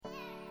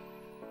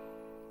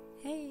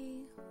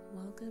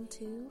welcome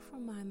to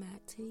From My Mat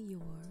to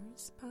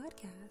Yours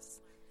podcast,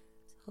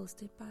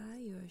 hosted by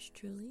yours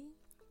truly,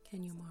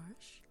 Kenya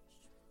Marsh,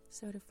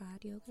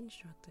 certified yoga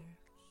instructor.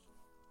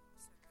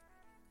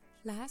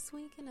 Last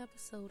week in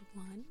episode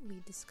 1,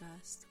 we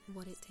discussed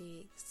what it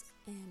takes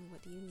and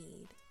what you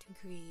need to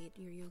create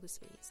your yoga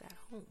space at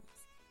home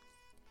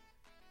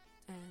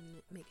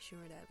and make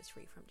sure that it's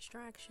free from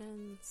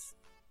distractions,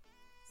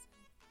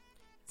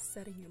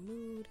 setting your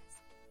mood,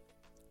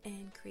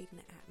 and creating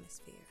an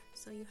atmosphere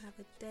so you have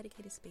a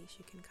dedicated space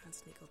you can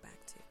constantly go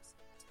back to.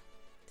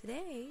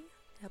 Today,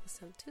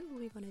 episode 2,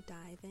 we're going to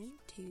dive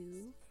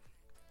into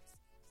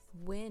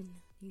when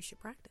you should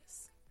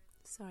practice.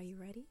 So are you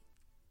ready?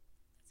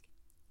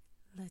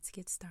 Let's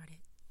get started.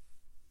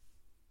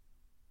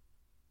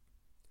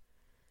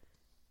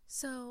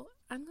 So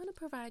I'm going to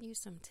provide you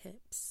some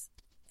tips.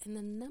 And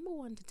the number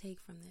one to take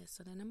from this,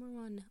 so the number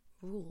one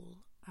rule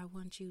I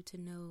want you to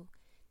know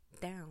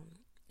down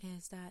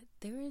is that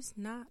there is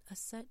not a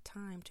set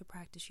time to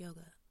practice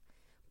yoga,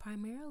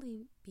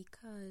 primarily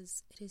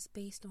because it is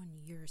based on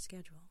your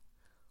schedule.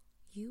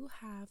 You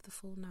have the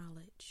full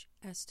knowledge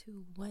as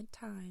to what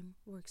time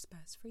works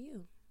best for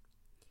you.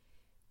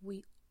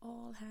 We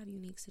all have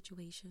unique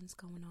situations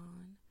going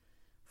on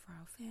for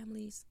our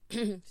families,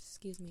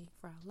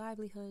 for our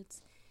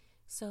livelihoods.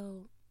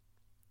 So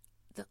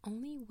the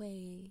only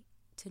way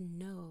to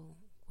know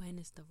when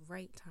is the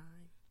right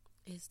time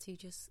is to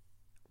just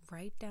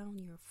write down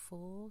your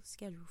full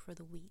schedule for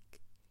the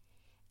week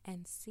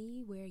and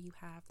see where you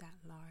have that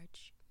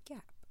large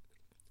gap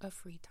of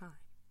free time.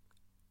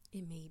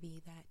 It may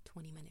be that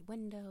 20-minute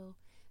window,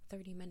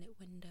 30-minute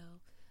window,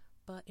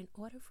 but in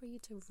order for you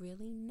to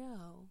really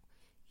know,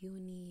 you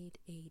need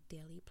a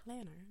daily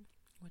planner,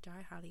 which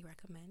I highly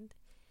recommend.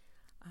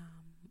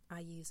 I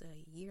use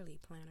a yearly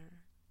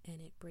planner, and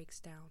it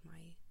breaks down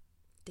my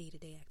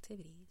day-to-day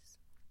activities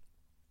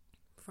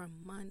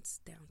from months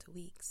down to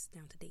weeks,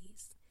 down to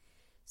days.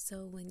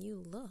 So when you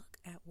look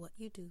at what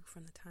you do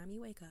from the time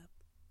you wake up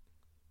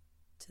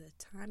to the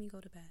time you go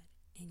to bed,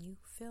 and you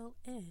fill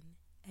in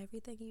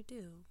everything you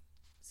do,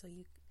 so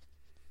you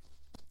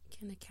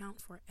can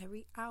account for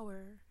every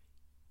hour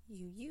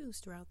you use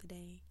throughout the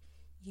day,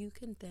 you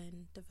can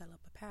then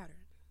develop a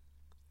pattern.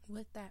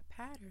 With that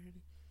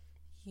pattern,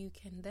 you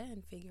can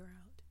then figure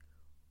out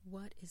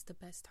what is the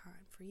best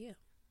time for you.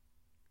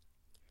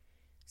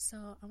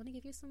 So I want to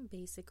give you some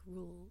basic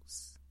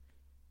rules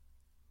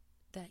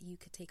that you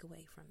could take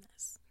away from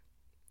this.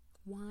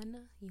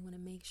 1, you want to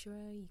make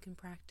sure you can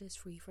practice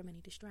free from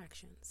any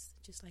distractions,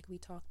 just like we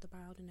talked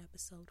about in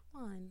episode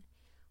 1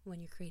 when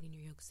you're creating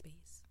your yoga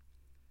space.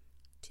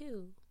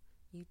 2,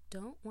 you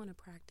don't want to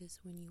practice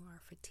when you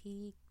are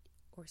fatigued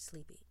or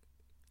sleepy,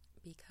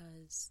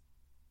 because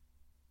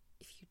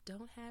if you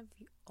don't have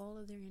all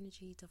of their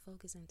energy to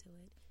focus into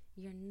it,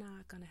 you're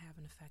not going to have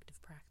an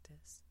effective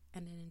practice,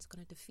 and then it's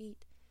going to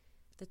defeat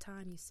the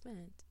time you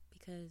spent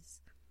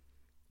because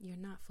you're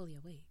not fully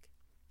awake.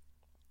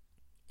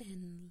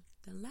 And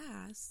the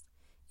last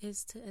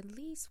is to at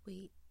least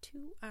wait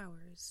 2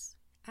 hours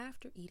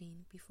after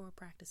eating before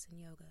practicing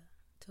yoga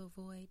to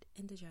avoid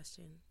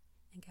indigestion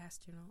and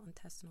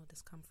gastrointestinal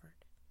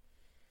discomfort.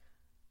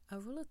 A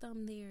rule of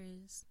thumb there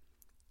is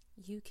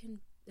if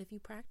you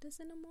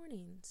practice in the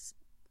mornings,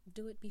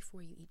 do it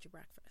before you eat your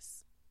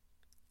breakfast.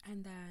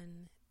 And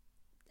then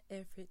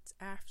if it's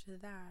after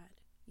that,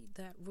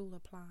 that rule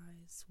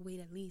applies. Wait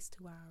at least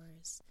 2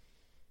 hours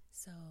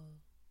so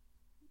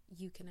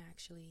you can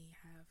actually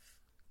have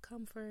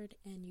comfort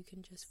and you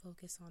can just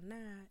focus on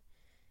that,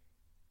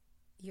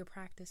 your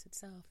practice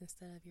itself,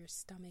 instead of your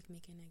stomach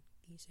making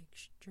these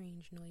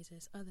strange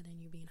noises other than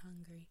you being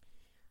hungry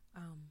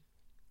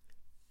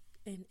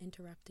and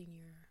interrupting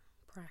your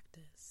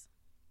practice.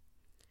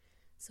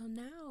 So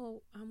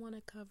now I want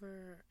to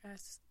cover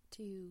as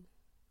to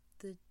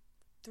the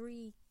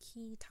 3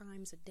 key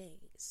times a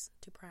day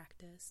to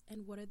practice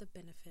and what are the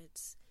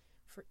benefits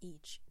for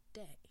each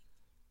day.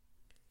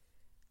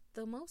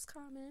 The most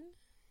common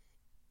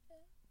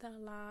that a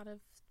lot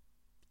of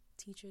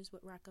teachers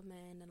would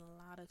recommend and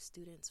a lot of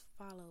students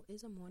follow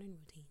is a morning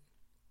routine.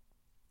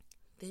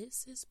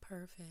 This is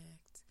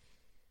perfect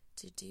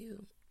to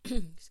do,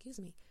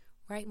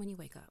 right when you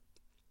wake up.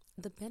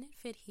 The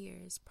benefit here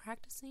is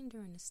practicing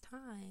during this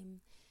time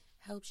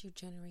helps you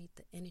generate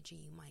the energy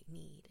you might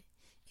need.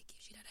 It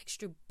gives you that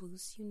extra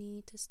boost you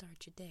need to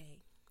start your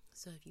day.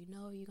 So if you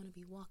know you're going to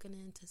be walking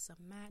into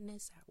some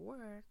madness at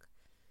work,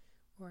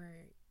 or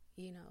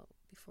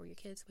before your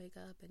kids wake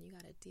up and you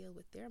got to deal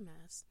with their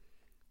mess,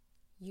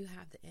 you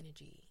have the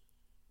energy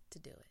to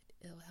do it.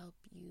 It'll help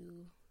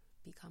you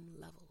become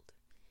leveled.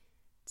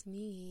 To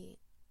me,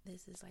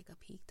 this is like a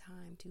peak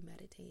time to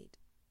meditate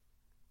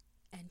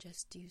and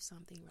just do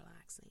something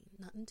relaxing.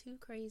 Nothing too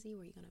crazy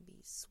where you're going to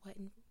be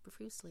sweating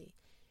profusely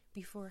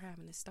before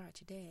having to start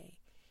your day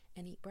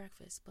and eat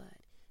breakfast,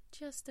 but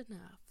just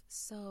enough.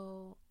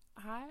 So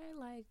I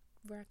like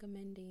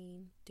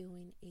recommending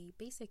doing a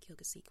basic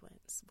yoga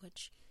sequence,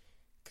 which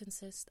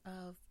consists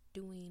of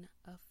doing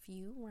a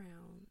few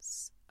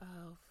rounds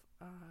of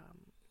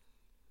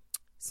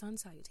sun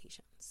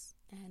salutations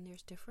And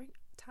there's different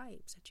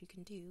types that you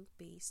can do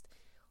based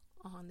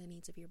on the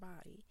needs of your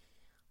body.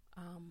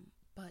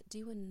 But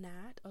doing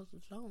that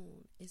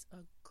alone is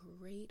a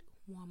great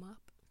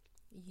warm-up.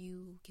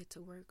 You get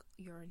to work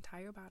your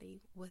entire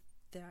body with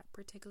that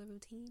particular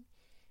routine,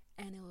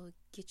 and it will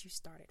get you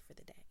started for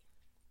the day.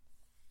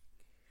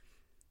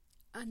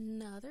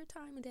 Another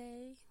time of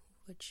day,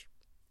 which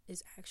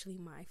is actually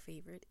my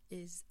favorite,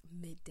 is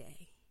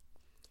midday.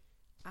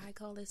 I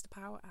call this the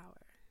power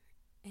hour.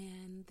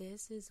 And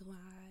this is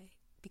why,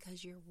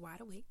 because you're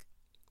wide awake.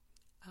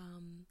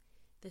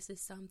 This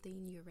is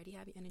something, you already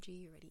have your energy,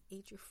 you already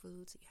ate your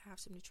food, so you have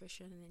some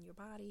nutrition in your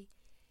body.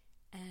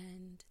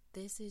 And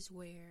this is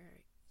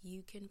where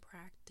you can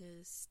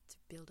practice to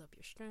build up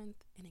your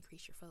strength and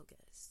increase your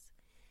focus.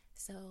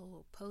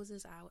 So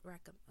poses I would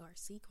recommend, or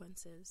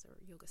sequences or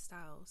yoga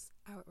styles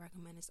I would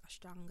recommend is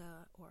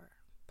Ashtanga or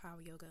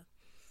Power Yoga,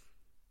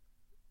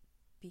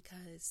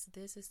 because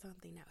this is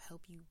something that will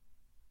help you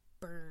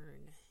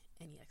burn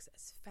any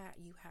excess fat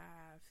you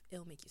have.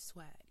 It'll make you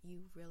sweat.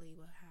 You really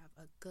will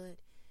have a good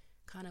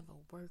kind of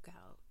a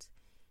workout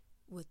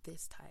with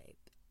this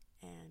type.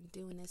 And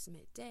doing this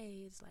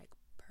midday is like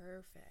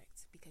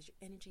perfect because your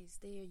energy is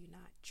there. You're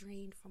not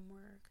drained from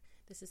work.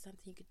 This is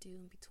something you could do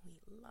in between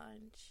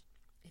lunch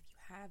if you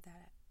have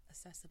that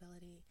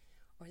accessibility,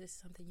 or this is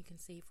something you can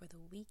save for the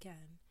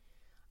weekend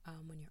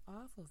when you're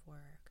off of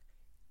work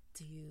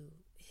to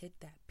hit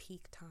that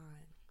peak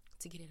time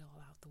to get it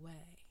all out the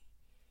way.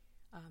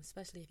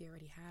 Especially if you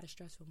already had a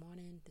stressful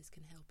morning, this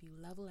can help you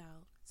level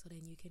out so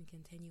then you can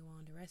continue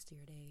on the rest of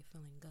your day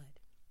feeling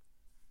good.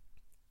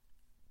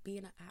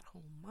 Being an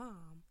at-home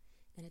mom,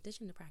 in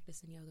addition to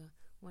practicing yoga,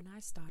 when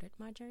I started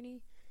my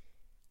journey,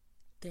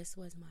 this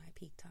was my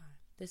peak time.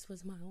 This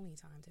was my only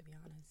time, to be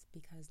honest,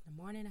 because in the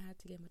morning I had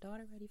to get my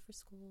daughter ready for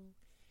school,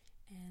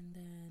 and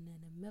then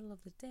in the middle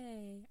of the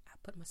day, I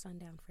put my son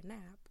down for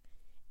nap,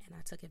 and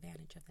I took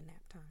advantage of the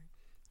nap time.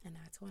 And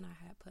that's when I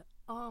had put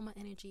all my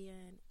energy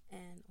in,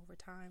 and over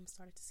time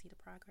started to see the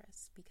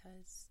progress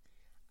because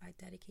I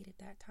dedicated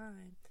that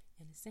time.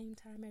 And the same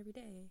time every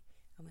day,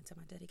 I went to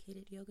my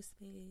dedicated yoga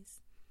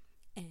space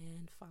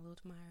and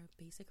followed my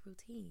basic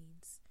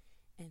routines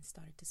and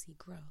started to see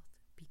growth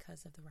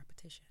because of the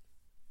repetition.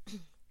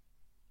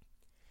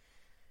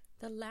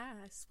 The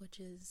last, which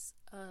is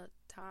a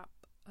top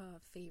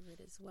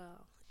favorite as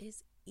well,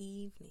 is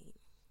evening.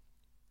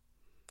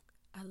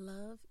 I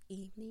love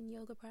evening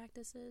yoga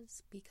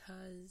practices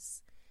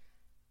because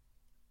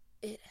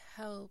it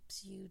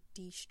helps you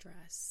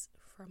de-stress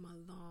from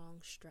a long,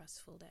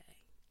 stressful day.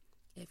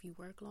 If you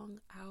work long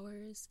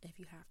hours, if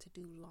you have to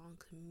do long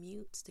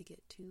commutes to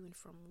get to and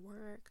from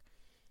work,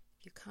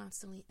 if you're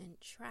constantly in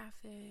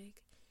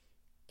traffic,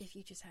 if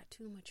you just had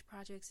too much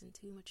projects and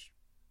too much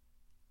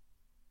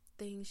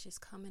things just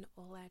coming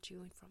all at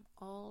you and from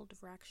all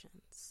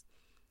directions,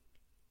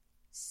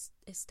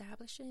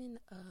 establishing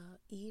a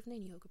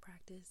evening yoga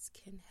practice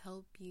can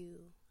help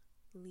you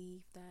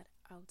leave that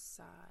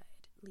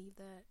outside, leave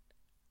that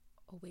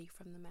away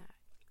from the mat,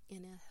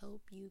 and it'll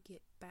help you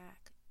get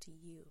back to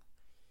you.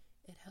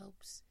 It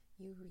helps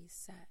you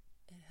reset.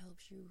 It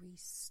helps you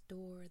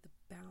restore the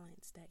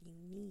balance that you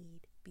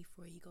need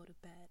before you go to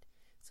bed,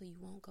 so you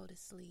won't go to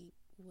sleep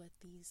with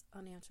these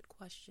unanswered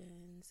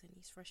questions and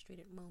these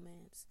frustrated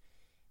moments,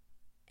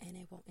 and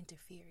it won't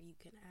interfere. You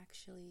can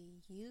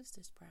actually use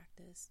this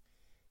practice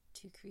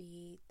to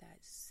create that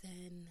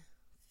Zen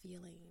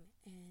feeling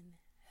and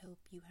help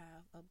you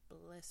have a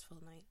blissful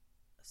night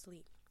of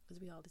sleep,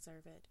 because we all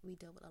deserve it. We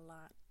deal with a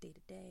lot day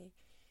to day,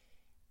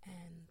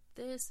 and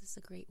this is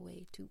a great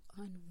way to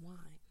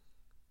unwind.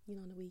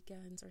 On the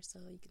weekends or so,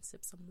 you can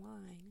sip some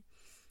wine,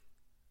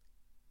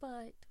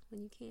 but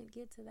when you can't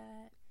get to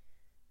that,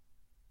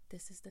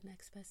 this is the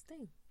next best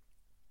thing.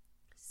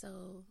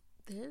 So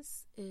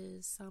this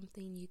is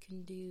something you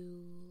can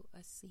do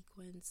a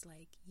sequence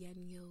like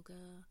yin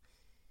yoga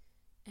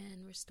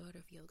and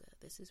restorative yoga.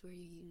 This is where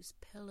you use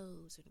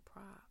pillows and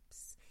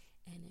props.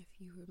 And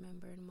if you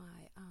remember in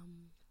my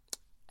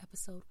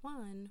episode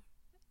 1,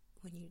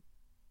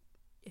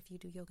 if you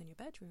do yoga in your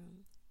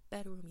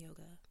bedroom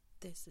yoga,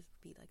 this would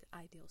be like an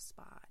ideal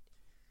spot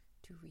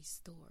to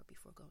restore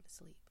before going to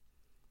sleep.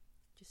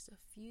 Just a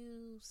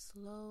few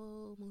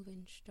slow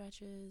moving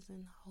stretches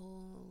and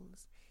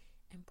holds,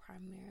 and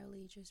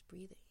primarily just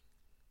breathing.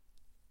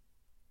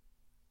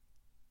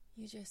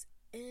 You just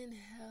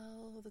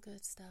inhale the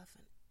good stuff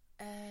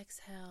and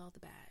exhale the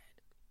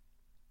bad,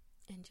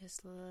 and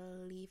just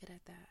leave it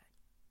at that,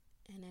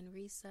 and then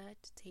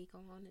reset to take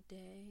on the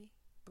day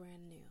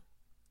brand new,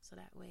 so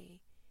that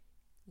way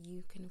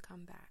you can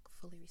come back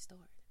fully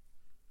restored.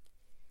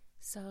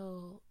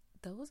 So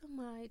those are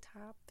my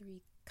top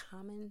 3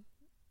 common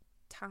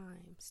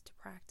times to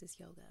practice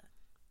yoga.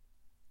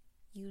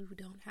 You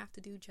don't have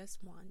to do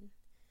just one.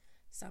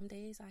 Some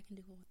days I can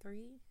do all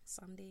 3.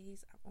 Some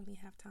days I only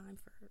have time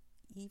for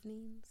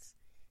evenings.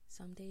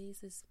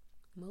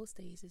 Most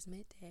days is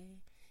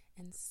midday,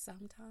 and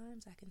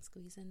sometimes I can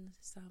squeeze in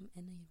some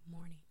in the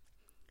morning.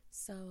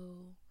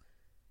 So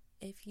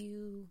if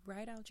you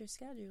write out your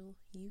schedule,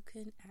 you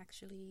can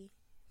actually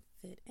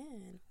fit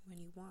in when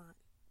you want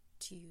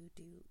to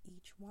do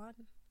each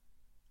one,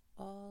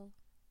 all,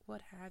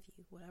 what have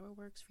you, whatever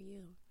works for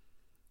you.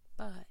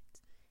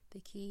 But the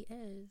key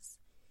is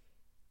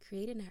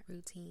creating that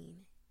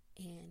routine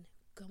and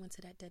going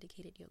to that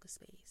dedicated yoga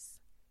space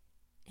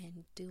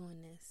and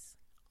doing this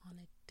on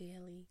a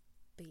daily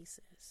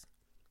basis.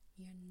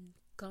 You're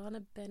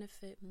gonna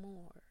benefit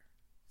more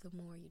the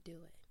more you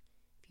do it.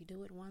 If you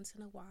do it once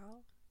in a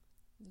while,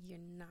 you're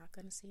not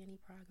gonna see any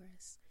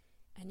progress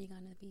and you're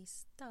gonna be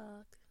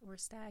stuck or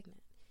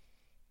stagnant.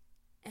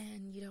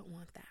 And you don't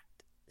want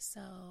that.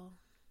 So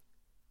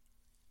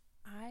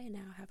I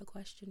now have a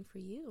question for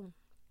you.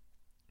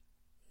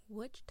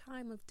 Which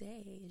time of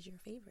day is your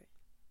favorite?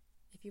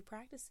 If you're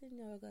practicing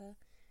yoga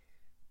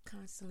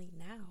constantly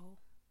now,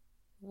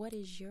 what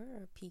is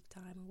your peak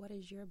time or what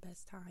is your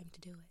best time to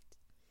do it?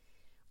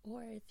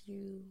 Or if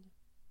you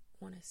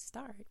want to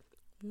start,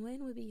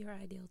 when would be your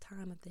ideal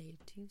time of day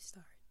to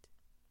start?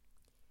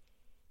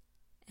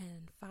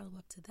 And follow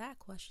up to that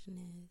question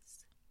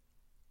is,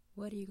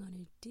 what are you going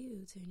to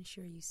do to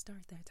ensure you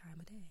start that time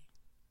of day?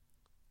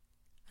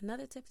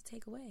 Another tip to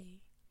take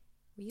away,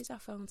 we use our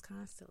phones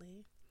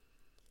constantly,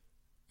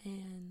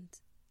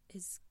 and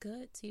it's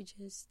good to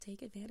just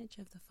take advantage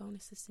of the phone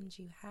assistants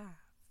you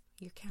have,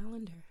 your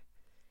calendar.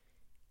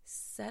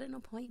 Set an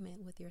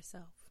appointment with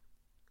yourself.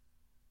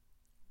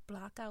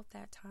 Block out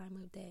that time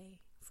of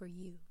day for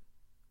you.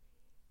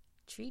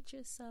 Treat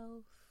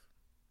yourself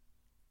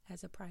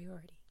as a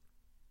priority.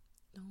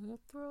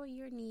 Don't throw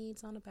your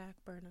needs on the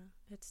back burner.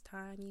 It's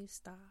time you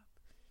stop.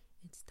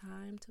 It's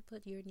time to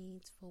put your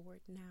needs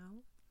forward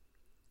now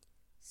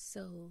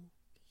so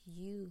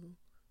you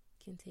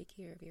can take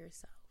care of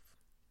yourself.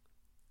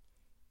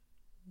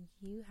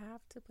 You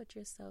have to put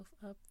yourself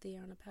up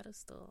there on a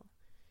pedestal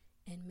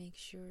and make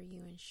sure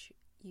you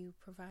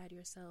provide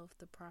yourself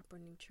the proper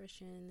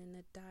nutrition and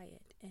the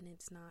diet. And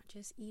it's not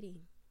just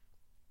eating,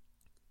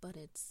 but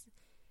it's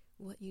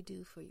what you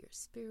do for your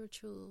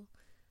spiritual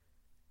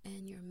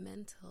and your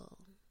mental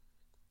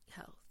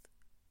health,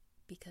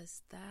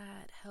 because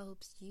that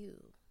helps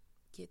you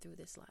get through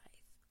this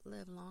life,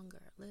 live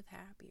longer, live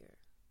happier,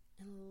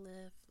 and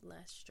live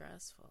less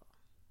stressful.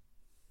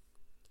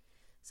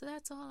 So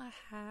that's all I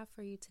have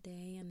for you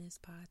today in this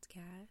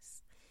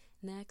podcast.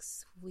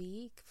 Next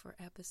week for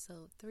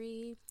episode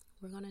 3,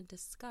 we're going to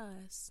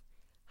discuss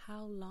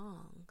how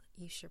long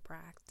you should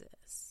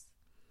practice.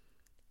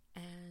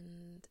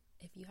 And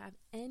if you have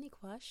any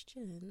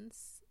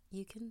questions,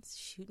 you can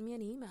shoot me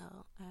an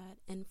email at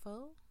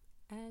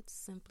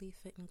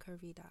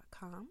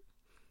info@simplyfitandcurvy.com.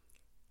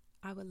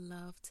 I would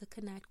love to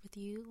connect with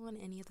you on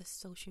any of the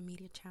social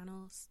media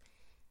channels.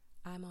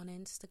 I'm on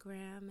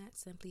Instagram at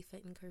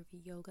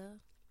simplyfitandcurvyyoga.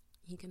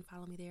 You can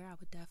follow me there. I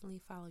would definitely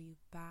follow you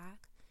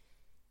back.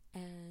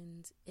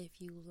 And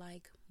if you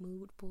like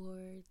mood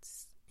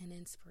boards and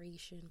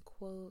inspiration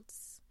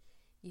quotes,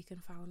 you can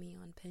follow me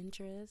on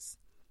Pinterest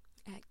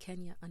at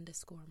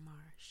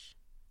Kenya_Marsh.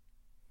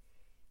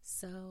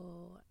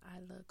 So I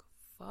look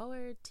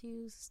forward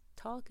to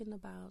talking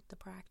about the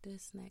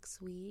practice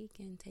next week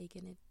and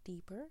taking it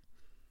deeper.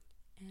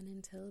 And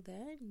until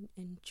then,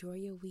 enjoy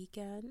your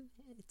weekend.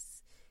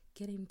 It's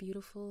getting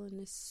beautiful in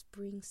this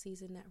spring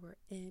season that we're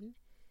in.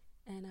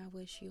 And I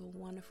wish you a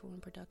wonderful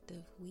and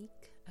productive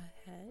week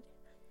ahead.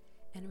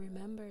 And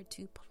remember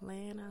to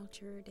plan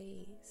out your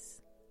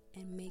days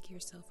and make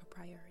yourself a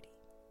priority.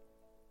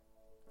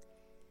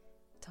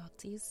 Talk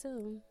to you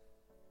soon.